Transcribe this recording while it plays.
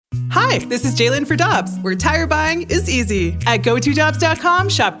Hi, this is Jalen for Dobbs, where tire buying is easy. At GoToDobbs.com,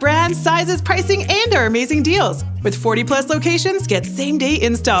 shop brands, sizes, pricing, and our amazing deals. With 40-plus locations, get same-day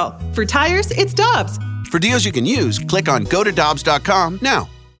install. For tires, it's Dobbs. For deals you can use, click on GoToDobbs.com now.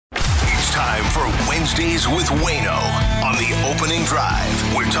 It's time for Wednesdays with Wayno. On the opening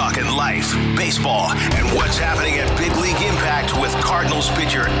drive, we're talking life, baseball, and what's happening at Big League Impact with Cardinals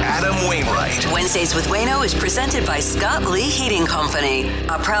pitcher Adam Wainwright. Wednesdays with Wayno is presented by Scott Lee Heating Company,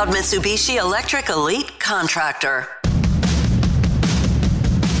 a proud Mitsubishi Electric Elite contractor.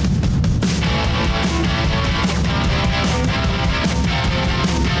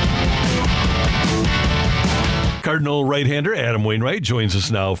 Cardinal right-hander Adam Wainwright joins us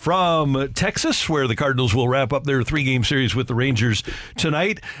now from Texas, where the Cardinals will wrap up their 3-game series with the Rangers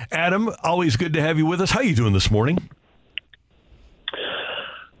tonight. Adam, always good to have you with us. How are you doing this morning?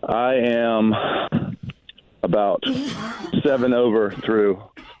 I am about 7 over through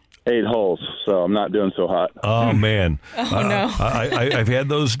 8 holes, so I'm not doing so hot. Oh, man. Oh, no. I've had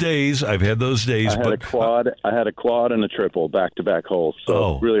those days. I had a quad and a triple back-to-back holes,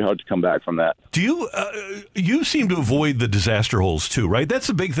 so really hard to come back from that. Do you you seem to avoid the disaster holes, too, right? That's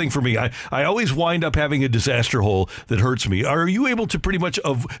the big thing for me. I always wind up having a disaster hole that hurts me. Are you able to pretty much,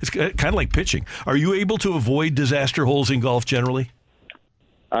 it's kind of like pitching, are you able to avoid disaster holes in golf generally?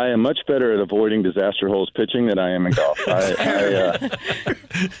 I am much better at avoiding disaster holes pitching than I am in golf.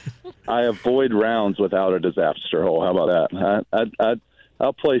 I avoid rounds without a disaster hole. How about that?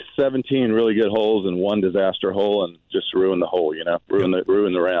 I'll play 17 really good holes and 1 disaster hole and just ruin the hole, ruin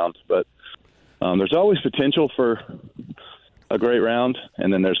the round. But there's always potential for a great round,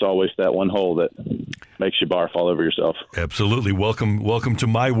 and then there's always that one hole that makes you barf all over yourself. Absolutely. Welcome to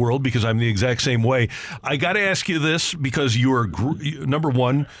my world, because I'm the exact same way. I got to ask you this, because you're number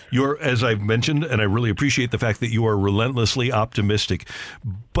one, you're, as I've mentioned, and I really appreciate the fact that you are relentlessly optimistic,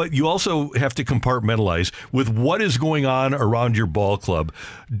 but you also have to compartmentalize with what is going on around your ball club.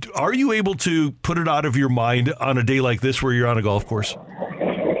 Are you able to put it out of your mind on a day like this where you're on a golf course?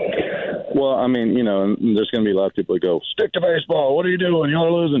 Well, I mean, there's going to be a lot of people that go, stick to baseball. What are you doing? Y'all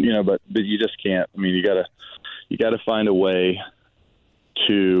are losing, but you just can't. I mean, you gotta find a way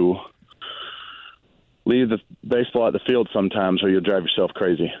to leave the baseball at the field sometimes, or you'll drive yourself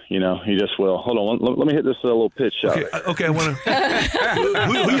crazy. You just will. Hold on, let me hit this little pitch shot. Okay, I want to.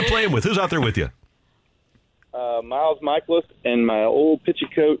 who are you playing with? Who's out there with you? Miles Michaelis and my old pitching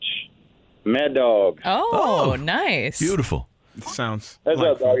coach, Mad Dog. Oh, nice. Beautiful. Sounds. Heads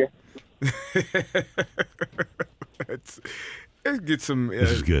up, doggy. Get some. This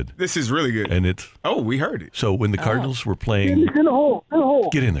is good. This is really good. And it's. Oh, we heard it. So when the Cardinals were playing, in the hole.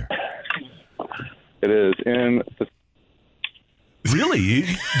 Get in there. It is in. Really?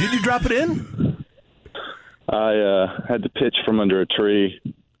 Did you drop it in? I had to pitch from under a tree,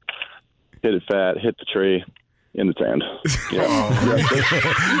 hit it fat, hit the tree. In the sand.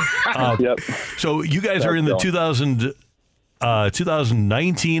 Yep. Yep. So you guys are in the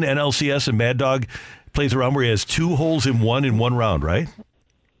 2019 NLCS, and Mad Dog plays around where he has 2 holes in one round, right?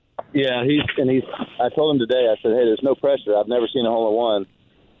 Yeah, I told him today, I said, hey, there's no pressure. I've never seen a hole in one,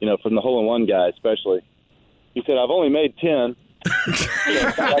 from the hole in one guy especially. He said, I've only made 10.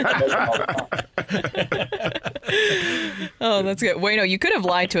 Oh, that's good. Wayno, you could have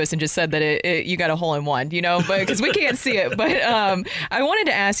lied to us and just said that you got a hole in one, but because we can't see it. But I wanted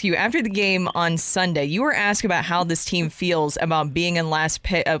to ask you, after the game on Sunday, you were asked about how this team feels about being in last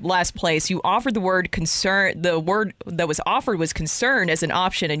place. You offered the word concern. The word that was offered was concern as an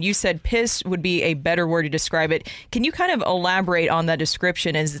option, and you said pissed would be a better word to describe it. Can you kind of elaborate on that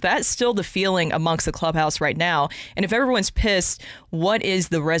description? Is that still the feeling amongst the clubhouse right now? And if everyone's pissed, what is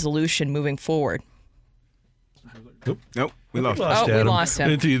the resolution moving forward? Nope. We lost Adam. We lost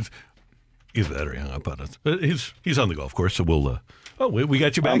him. He's that or hung up on us. But he's on the golf course, so we'll. We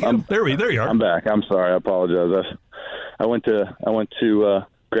got you back. There you are. I'm back. I'm sorry. I apologize. I went to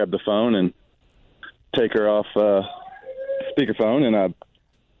grab the phone and take her off speakerphone, and I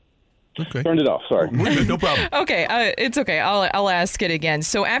turned it off. Sorry. No problem. Okay, it's okay. I'll ask it again.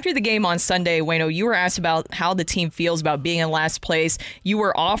 So after the game on Sunday, Wayno, you were asked about how the team feels about being in last place. You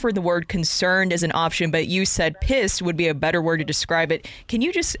were offered the word concerned as an option, but you said pissed would be a better word to describe it. Can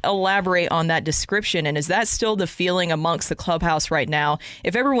you just elaborate on that description? And is that still the feeling amongst the clubhouse right now?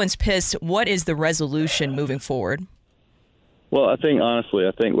 If everyone's pissed, what is the resolution moving forward? Well, I think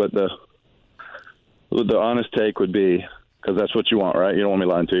what the honest take would be, because that's what you want, right? You don't want me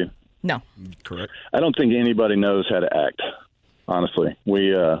lying to you. No. Correct. I don't think anybody knows how to act, honestly.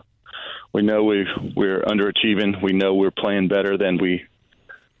 We know we're underachieving. We know we're playing better than we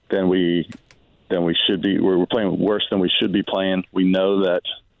should be. We're playing worse than we should be playing. We know that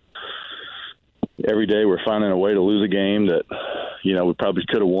every day we're finding a way to lose a game that, we probably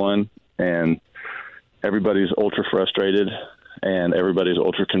could have won, and everybody's ultra frustrated and everybody's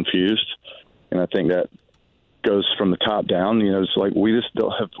ultra confused. And I think that goes from the top down. It's like we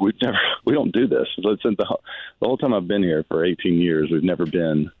don't do this. The whole time I've been here for 18 years, we've never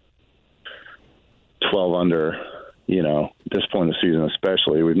been 12 under, at this point in the season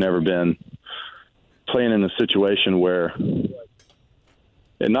especially. We've never been playing in a situation where, and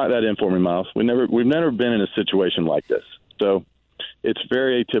not that in for me, Miles, we've never been in a situation like this. So it's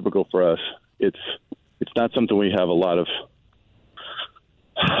very atypical for us. It's not something we have a lot of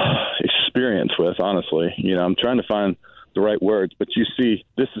experience with, honestly. I'm trying to find the right words, but you see,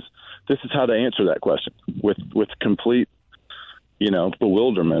 this is how to answer that question with complete,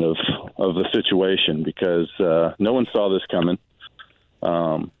 bewilderment of the situation, because no one saw this coming.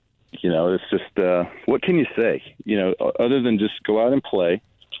 It's just what can you say? Other than just go out and play,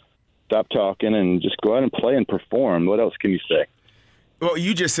 stop talking, and just go out and play and perform. What else can you say? Well,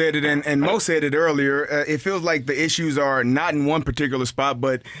 you just said it, and Mo said it earlier. It feels like the issues are not in one particular spot,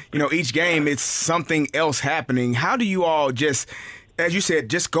 but, each game it's something else happening. How do you all just, as you said,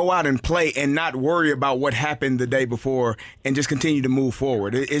 just go out and play and not worry about what happened the day before and just continue to move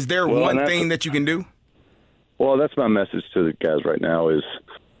forward? Is there one thing that you can do? Well, that's my message to the guys right now is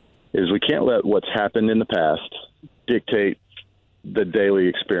we can't let what's happened in the past dictate the daily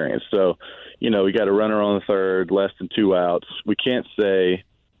experience. So, we got a runner on the third, less than 2 outs. We can't say,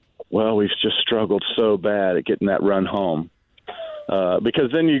 well, we've just struggled so bad at getting that run home,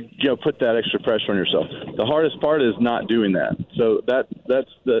 because then you put that extra pressure on yourself. The hardest part is not doing that. So that's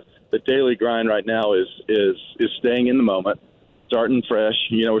the daily grind right now is staying in the moment, starting fresh.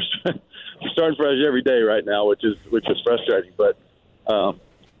 We're starting fresh every day right now, which is frustrating. But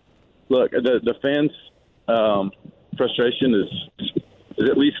look, the fans' frustration is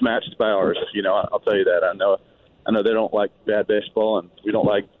at least matched by ours. I'll tell you that. I know they don't like bad baseball, and we don't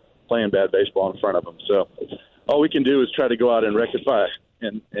like playing bad baseball in front of them. So all we can do is try to go out and rectify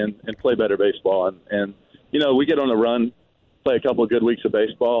and play better baseball. And we get on the run, play a couple of good weeks of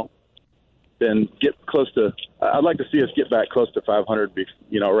baseball, then get close to – I'd like to see us get back close to 500,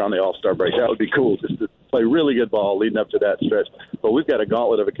 around the All-Star break. That would be cool, just to play really good ball leading up to that stretch. But we've got a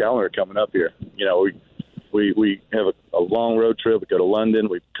gauntlet of a calendar coming up here. We have a long road trip. We go to London.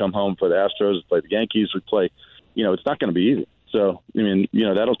 We come home for the Astros, play the Yankees. We play, it's not going to be easy. So,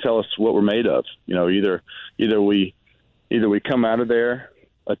 that'll tell us what we're made of. Either we come out of there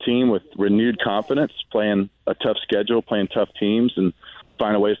a team with renewed confidence, playing a tough schedule, playing tough teams, and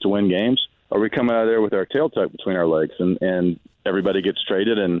finding ways to win games, or we come out of there with our tail tucked between our legs and everybody gets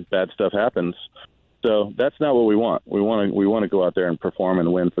traded and bad stuff happens. So that's not what we want. We want to go out there and perform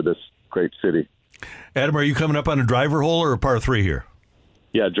and win for this great city. Adam, are you coming up on a driver hole or a par 3 here?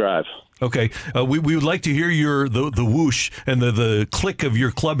 Yeah, drive. Okay. We would like to hear the whoosh and the click of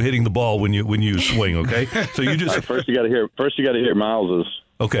your club hitting the ball when you swing. Okay. So you just first you got to hear Miles's.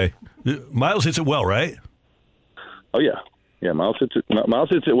 Okay. Miles hits it well, right? Oh yeah. Yeah, Miles hits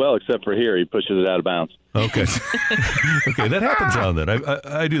it well, except for here. He pushes it out of bounds. Okay. Okay, that happens on that.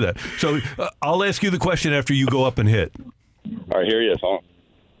 I do that. So I'll ask you the question after you go up and hit. All right, here he is. Hold on.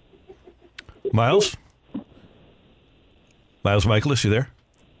 Miles Michaelis, you there?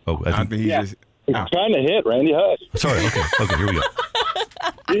 Oh, I think he's just trying to hit. Randy, hush. Sorry. Okay, here we go.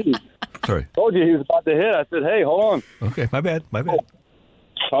 Jeez. Sorry. Told you he was about to hit. I said, hey, hold on. Okay, my bad.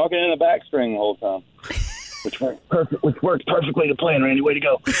 Talking in the backstring the whole time. Which works perfectly to plan, Randy. Way to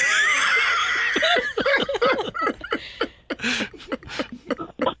go.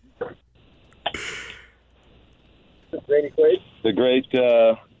 The great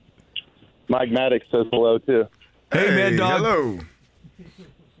Mike Maddox says hello, too. Hey, Mad Dog. Hello.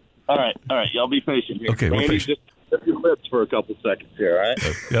 All right. Y'all be patient here. Okay, Randy, we're patient. Just lift your lips for a couple seconds here, all right?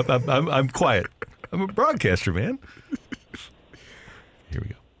 Yep, I'm quiet. I'm a broadcaster, man. Here we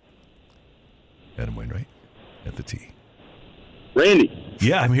go. Adam Wainwright at the tee. Randy.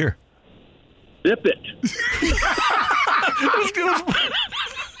 Yeah, I'm here. Zip it.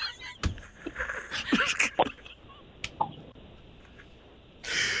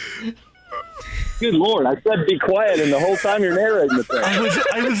 Good Lord, I said be quiet, and the whole time you're narrating the thing. I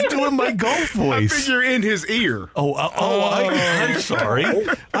was doing my golf voice. I think you're in his ear. I'm sorry.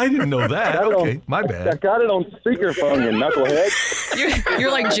 I didn't know that. Okay, my bad. I got it on speakerphone, you knucklehead. You're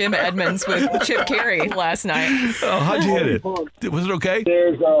like Jim Edmonds with Chip Carey last night. Oh, how'd you hit it? Was it okay?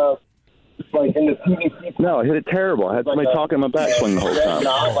 There's like in the no, I hit it terrible. I had somebody talking in my backswing the whole time.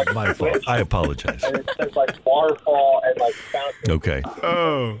 Oh, my fault. I apologize. And it says like waterfall and like fountain. Okay.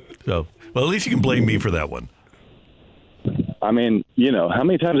 Oh. So, well, at least you can blame me for that one. I mean, how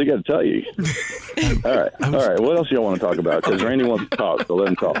many times I got to tell you? All right. What else do y'all want to talk about? Because Randy wants to talk, so let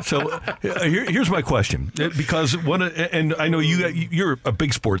him talk. So here's my question, because and I know you're a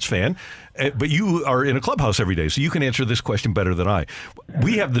big sports fan, but you are in a clubhouse every day, so you can answer this question better than I.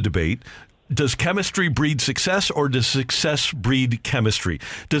 We have the debate. Does chemistry breed success, or does success breed chemistry?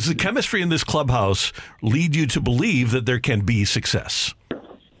 Does the chemistry in this clubhouse lead you to believe that there can be success?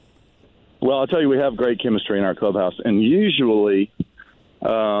 Well, I'll tell you, we have great chemistry in our clubhouse, and usually,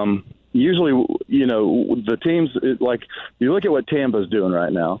 the teams, like, you look at what Tampa's doing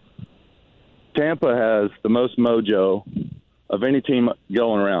right now. Tampa has the most mojo of any team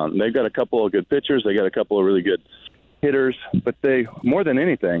going around. They've got a couple of good pitchers. They got a couple of really good hitters, but more than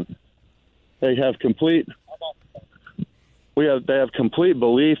anything, they have complete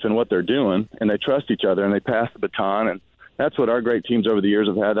belief in what they're doing, and they trust each other, and they pass the baton, and that's what our great teams over the years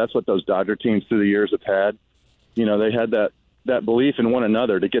have had. That's what those Dodger teams through the years have had. They had that belief in one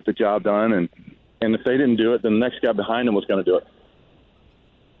another to get the job done, and if they didn't do it, then the next guy behind them was going to do it.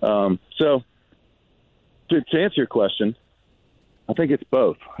 So to answer your question, I think it's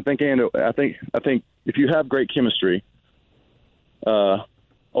both. I think if you have great chemistry,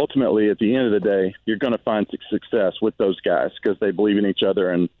 ultimately, at the end of the day, you're going to find success with those guys because they believe in each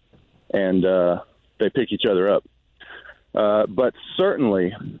other and they pick each other up. But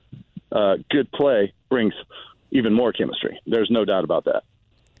certainly, good play brings even more chemistry. There's no doubt about that.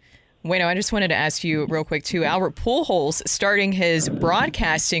 Waino, I just wanted to ask you real quick, too. Albert Pujols starting his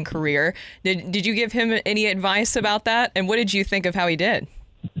broadcasting career. Did you give him any advice about that? And what did you think of how he did?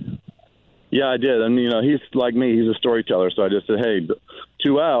 Yeah, I did. And, he's like me. He's a storyteller. So I just said, hey,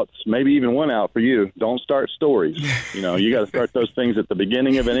 2 outs, maybe even 1 out for you. Don't start stories. You got to start those things at the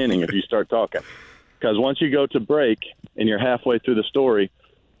beginning of an inning if you start talking. Because once you go to break and you're halfway through the story,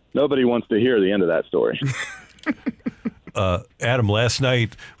 nobody wants to hear the end of that story. Adam, last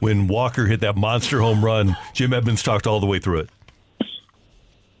night when Walker hit that monster home run, Jim Edmonds talked all the way through it.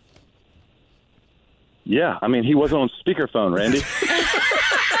 Yeah, he wasn't on speakerphone, Randy.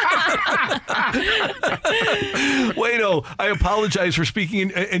 Waino, I apologize for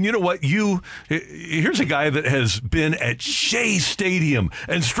speaking. And you know what? Here's a guy that has been at Shea Stadium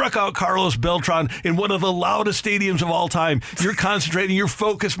and struck out Carlos Beltran in one of the loudest stadiums of all time. You're concentrating, you're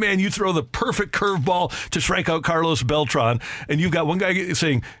focused, man. You throw the perfect curveball to strike out Carlos Beltran, and you've got one guy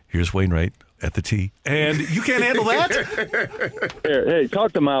saying, "Here's Wainwright at the tee," and you can't handle that? Hey,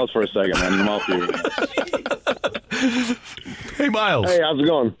 talk to Miles for a second, man. I'm off you. Hey, Miles. Hey, how's it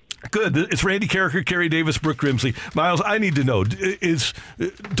going? Good. It's Randy Carricker, Kerry Davis, Brooke Grimsley. Miles, I need to know,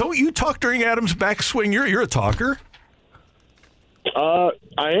 don't you talk during Adam's backswing? You're a talker. I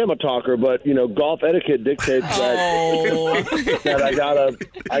am a talker, but golf etiquette dictates that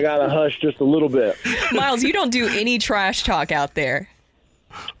I gotta hush just a little bit. Miles, you don't do any trash talk out there.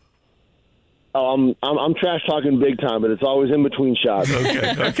 Oh, I'm trash talking big time, but it's always in between shots.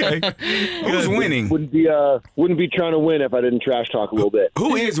 Okay. Who's winning? Wouldn't be trying to win if I didn't trash talk a little bit.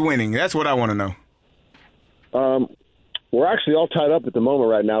 Who is winning? That's what I want to know. We're actually all tied up at the moment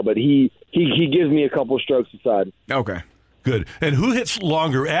right now, but he gives me a couple of strokes aside. Okay. Good. And who hits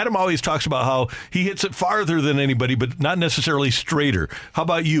longer? Adam always talks about how he hits it farther than anybody, but not necessarily straighter. How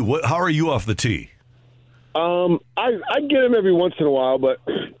about you? How are you off the tee? I get him every once in a while, but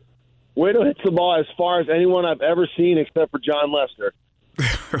Waino hits the ball as far as anyone I've ever seen except for John Lester.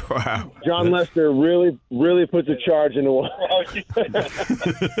 Wow. John Lester really puts a charge in the wall.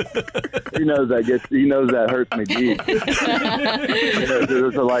 He knows that hurts me deep.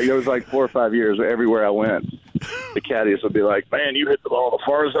 It was like 4 or 5 years everywhere I went. The caddies would be like, "Man, you hit the ball the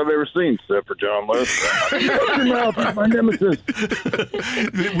farthest I've ever seen, except for John Lester." He's my nemesis.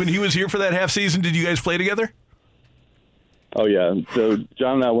 When he was here for that half season, did you guys play together? Oh, yeah. So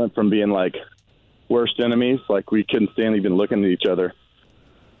John and I went from being like worst enemies, like we couldn't stand even looking at each other.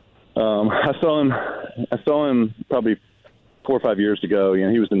 I saw him probably 4 or 5 years ago.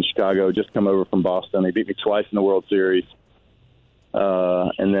 He was in Chicago, just come over from Boston. He beat me twice in the World Series.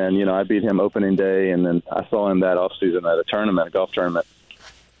 And then, I beat him opening day, and then I saw him that offseason at a golf tournament,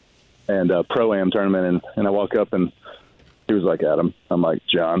 and a Pro-Am tournament, and I walk up, and he was like, "Adam." I'm like,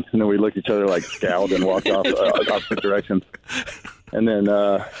 "John." And then we looked at each other like scowled and walked off opposite directions. And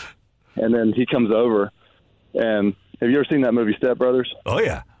then he comes over, and have you ever seen that movie Step Brothers? Oh,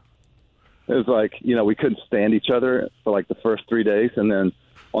 yeah. It was like, we couldn't stand each other for like the first 3 days. And then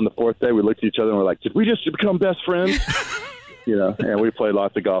on the 4th day, we looked at each other and we're like, did we just become best friends? And we played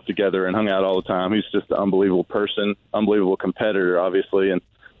lots of golf together and hung out all the time. He's just an unbelievable person, unbelievable competitor, obviously, and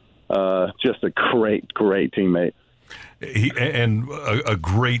just a great, great teammate. And a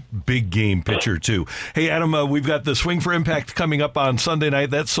great big game pitcher, too. Hey, Adam, we've got the Swing for Impact coming up on Sunday night.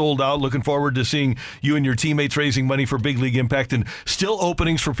 That's sold out. Looking forward to seeing you and your teammates raising money for Big League Impact, and still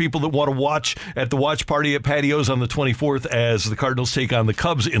openings for people that want to watch at the watch party at Patios on the 24th as the Cardinals take on the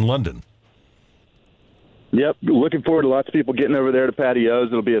Cubs in London. Yep, looking forward to lots of people getting over there to Patios.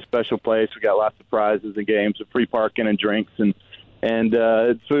 It'll be a special place. We got lots of prizes and games with free parking and drinks and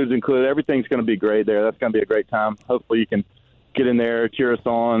food's included. Everything's going to be great there. That's going to be a great time. Hopefully you can get in there, cheer us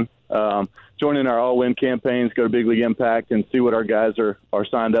on, join in our all-win campaigns, go to Big League Impact, and see what our guys are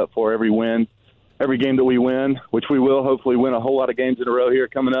signed up for every win, every game that we win, which we will hopefully win a whole lot of games in a row here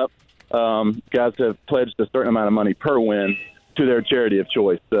coming up. Guys have pledged a certain amount of money per win to their charity of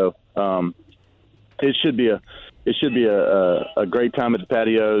choice. So it should be a great time at the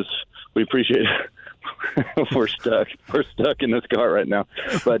Patios. We appreciate it. We're stuck in this car right now,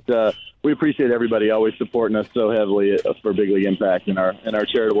 but we appreciate everybody always supporting us so heavily for Big League Impact and our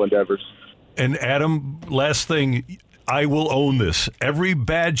charitable endeavors. And Adam, last thing, I will own this. Every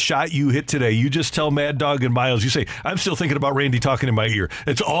bad shot you hit today, you just tell Mad Dog and Miles, you say, I'm still thinking about Randy talking in my ear.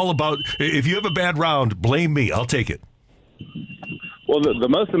 It's all about, if you have a bad round, blame me. I'll take it. Well, the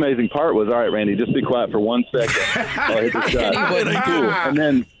most amazing part was, all right, Randy, just be quiet for 1 second while I hit the shot.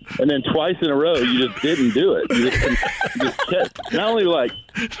 Cool. And then twice in a row, you just didn't do it. You just kept, not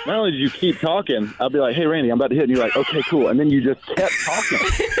only did you keep talking, I'll be like, hey, Randy, I'm about to hit. And you're like, okay, cool. And then you just kept talking.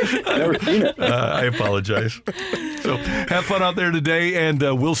 I've never seen it. I apologize. So have fun out there today, and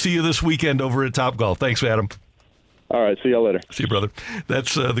we'll see you this weekend over at Topgolf. Thanks, Adam. All right, see y'all later. See you, brother.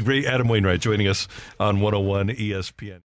 That's the great Adam Wainwright joining us on 101 ESPN.